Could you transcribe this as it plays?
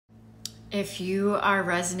If you are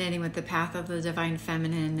resonating with the path of the divine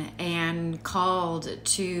feminine and called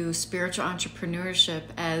to spiritual entrepreneurship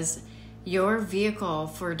as your vehicle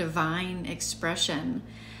for divine expression,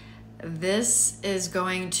 this is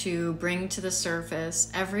going to bring to the surface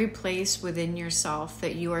every place within yourself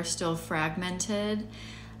that you are still fragmented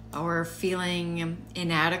or feeling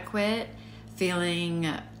inadequate, feeling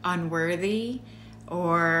unworthy,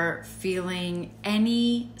 or feeling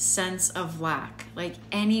any sense of lack, like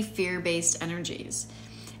any fear-based energies.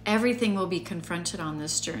 Everything will be confronted on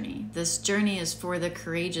this journey. This journey is for the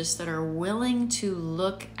courageous that are willing to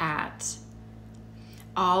look at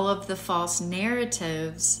all of the false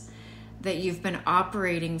narratives that you've been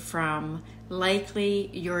operating from, likely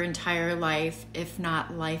your entire life, if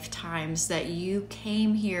not lifetimes, that you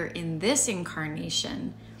came here in this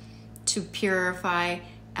incarnation to purify,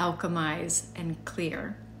 alchemize, and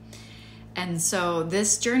clear. And so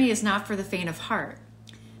this journey is not for the faint of heart.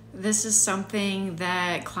 This is something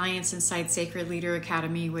that clients inside Sacred Leader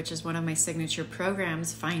Academy, which is one of my signature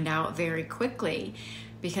programs, find out very quickly,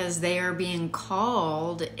 because they are being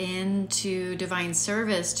called into divine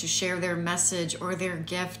service to share their message or their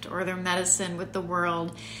gift or their medicine with the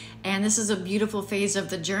world. And this is a beautiful phase of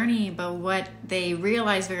the journey, but what they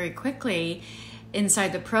realize very quickly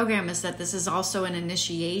inside the program is that this is also an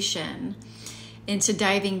initiation into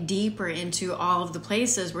diving deeper into all of the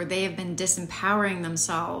places where they have been disempowering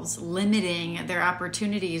themselves, limiting their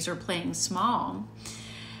opportunities, or playing small.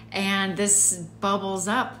 And this bubbles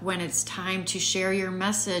up when it's time to share your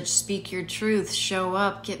message, speak your truth, show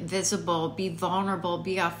up, get visible, be vulnerable,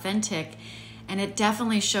 be authentic. And it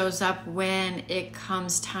definitely shows up when it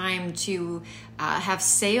comes time to have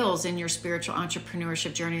sales in your spiritual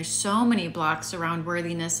entrepreneurship journey. So many blocks around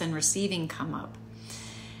worthiness and receiving come up.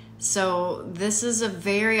 So this is a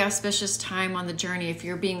very auspicious time on the journey if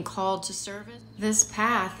you're being called to service. This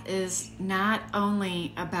path is not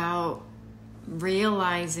only about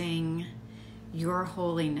realizing your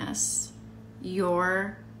holiness,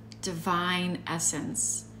 your divine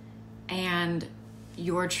essence, and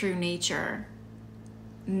your true nature,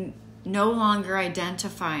 no longer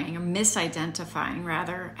identifying, or misidentifying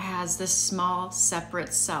rather, as this small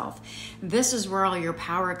separate self. This is where all your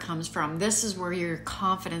power comes from. This is where your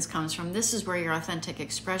confidence comes from. This is where your authentic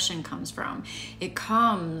expression comes from. It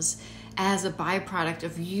comes as a byproduct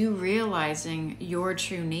of you realizing your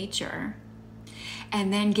true nature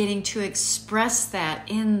and then getting to express that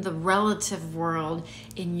in the relative world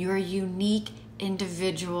in your unique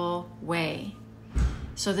individual way.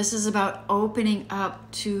 So this is about opening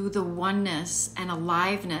up to the oneness and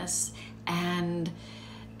aliveness and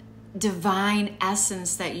divine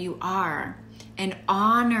essence that you are, and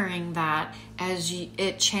honoring that as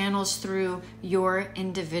it channels through your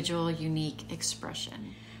individual unique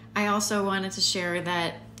expression. I also wanted to share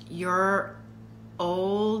that your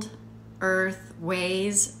old earth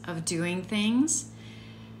ways of doing things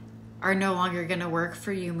are no longer going to work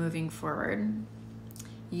for you moving forward.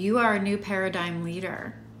 You are a new paradigm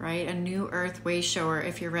leader, right? A new earth way shower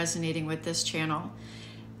if you're resonating with this channel.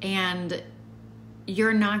 And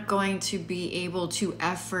you're not going to be able to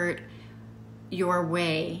effort your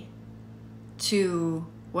way to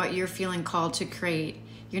what you're feeling called to create.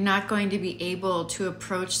 You're not going to be able to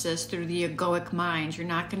approach this through the egoic mind. You're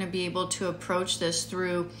not going to be able to approach this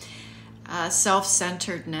through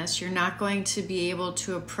self-centeredness. You're not going to be able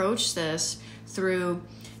to approach this through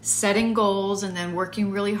setting goals and then working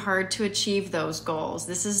really hard to achieve those goals.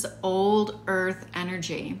 This is old earth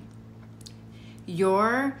energy.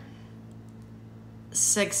 Your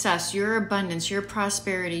success, your abundance, your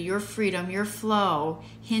prosperity, your freedom, your flow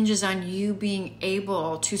hinges on you being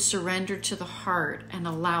able to surrender to the heart and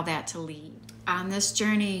allow that to lead. On this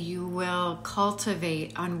journey, you will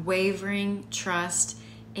cultivate unwavering trust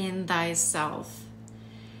in thyself.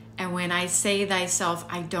 And when I say thyself,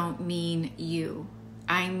 I don't mean you.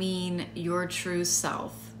 I mean your true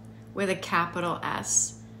self with a capital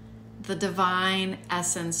S, the divine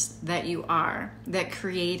essence that you are, that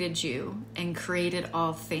created you and created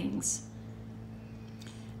all things.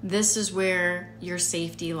 This is where your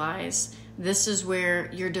safety lies. This is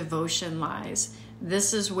where your devotion lies.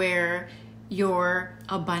 This is where your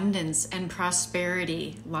abundance and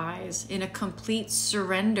prosperity lies, in a complete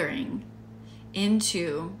surrendering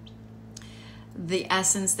into the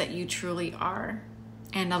essence that you truly are,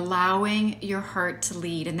 and allowing your heart to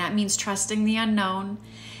lead. And that means trusting the unknown.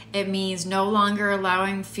 It means no longer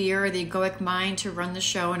allowing fear or the egoic mind to run the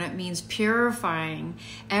show. And it means purifying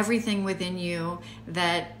everything within you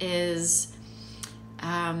that is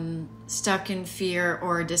stuck in fear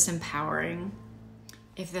or disempowering.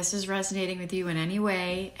 If this is resonating with you in any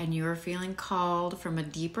way and you are feeling called from a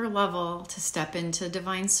deeper level to step into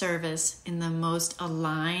divine service in the most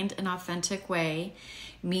aligned and authentic way,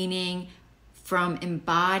 meaning from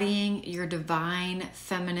embodying your divine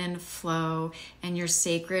feminine flow and your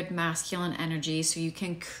sacred masculine energy so you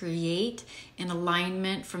can create an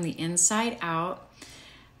alignment from the inside out,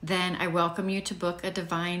 then I welcome you to book a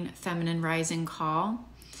Divine Feminine Rising call.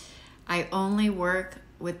 I only work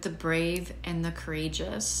with the brave and the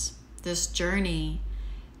courageous. This journey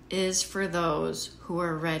is for those who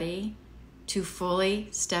are ready to fully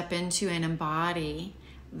step into and embody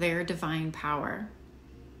their divine power,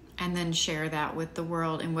 and then share that with the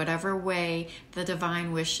world in whatever way the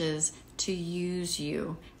divine wishes to use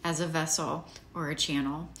you as a vessel or a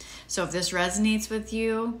channel. So if this resonates with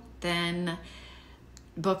you, then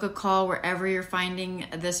book a call wherever you're finding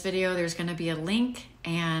this video. There's going to be a link,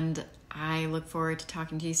 and I look forward to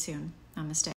talking to you soon. Namaste.